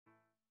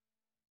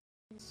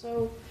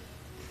So,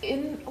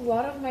 in a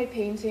lot of my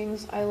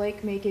paintings, I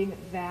like making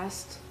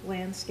vast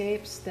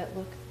landscapes that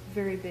look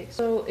very big.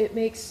 So it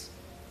makes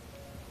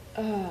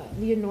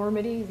the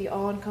enormity, the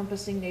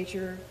all-encompassing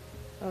nature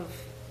of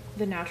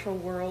the natural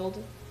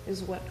world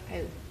is what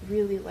I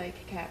really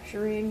like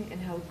capturing,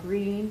 and how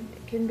green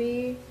it can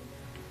be.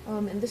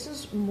 And this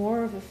is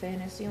more of a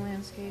fantasy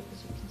landscape,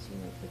 as you can see,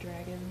 like the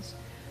dragons.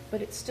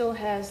 But it still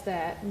has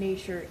that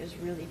nature is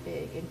really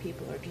big and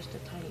people are just a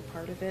tiny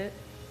part of it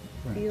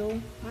Right.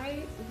 feel.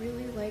 I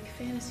really like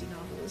fantasy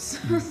novels,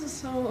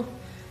 so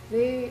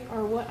they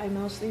are what I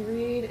mostly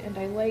read, and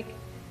I like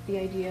the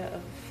idea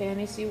of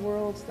fantasy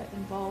worlds that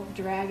involve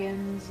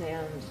dragons,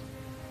 and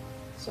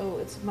so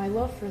it's my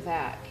love for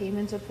that came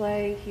into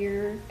play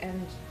here,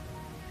 and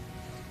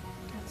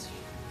that's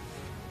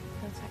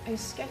I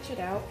sketch it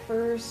out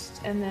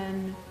first, and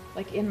then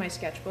like in my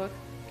sketchbook,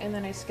 and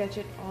then I sketch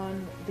it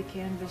on the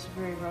canvas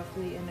very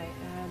roughly, and I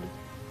add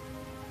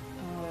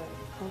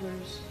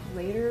colors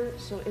later.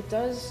 So it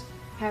does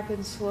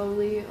happen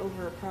slowly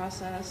over a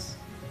process.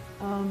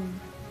 Um,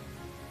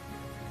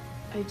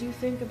 I do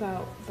think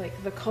about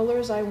like the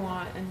colors I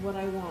want and what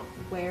I want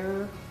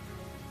where.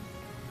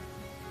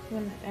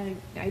 When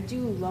I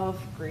do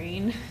love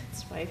green.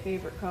 It's my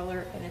favorite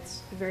color, and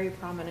it's very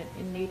prominent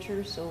in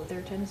nature, so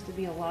there tends to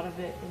be a lot of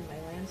it in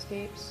my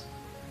landscapes.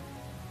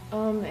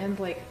 And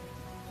like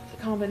the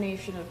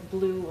combination of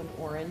blue and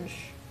orange.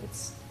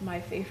 It's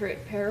my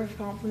favorite pair of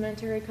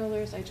complementary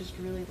colors. I just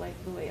really like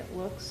the way it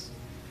looks.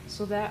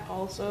 So that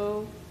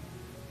also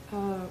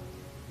uh,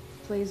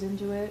 plays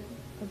into it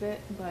a bit,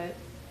 but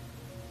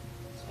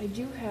I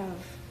do have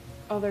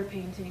other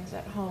paintings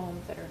at home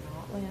that are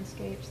not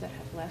landscapes, that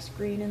have less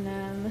green in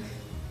them.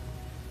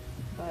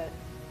 But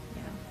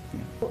yeah.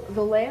 Yeah.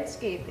 The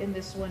landscape in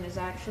this one is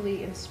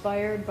actually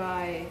inspired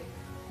by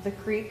the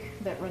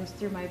creek that runs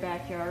through my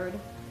backyard,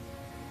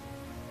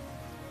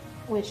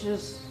 which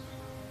is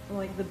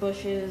like the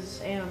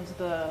bushes and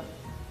the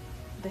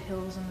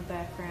hills in the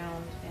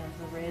background and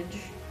the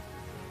ridge.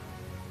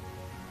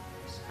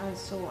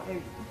 So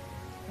I'm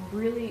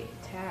really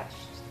attached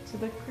to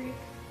the creek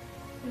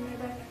in my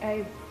back.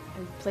 I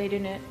played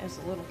in it as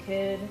a little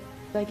kid.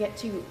 I get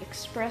to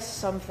express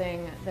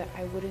something that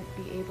I wouldn't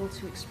be able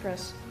to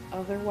express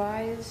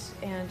otherwise,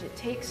 and it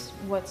takes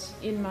what's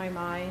in my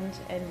mind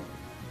and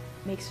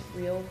makes it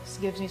real.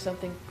 It gives me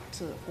something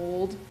to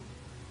hold.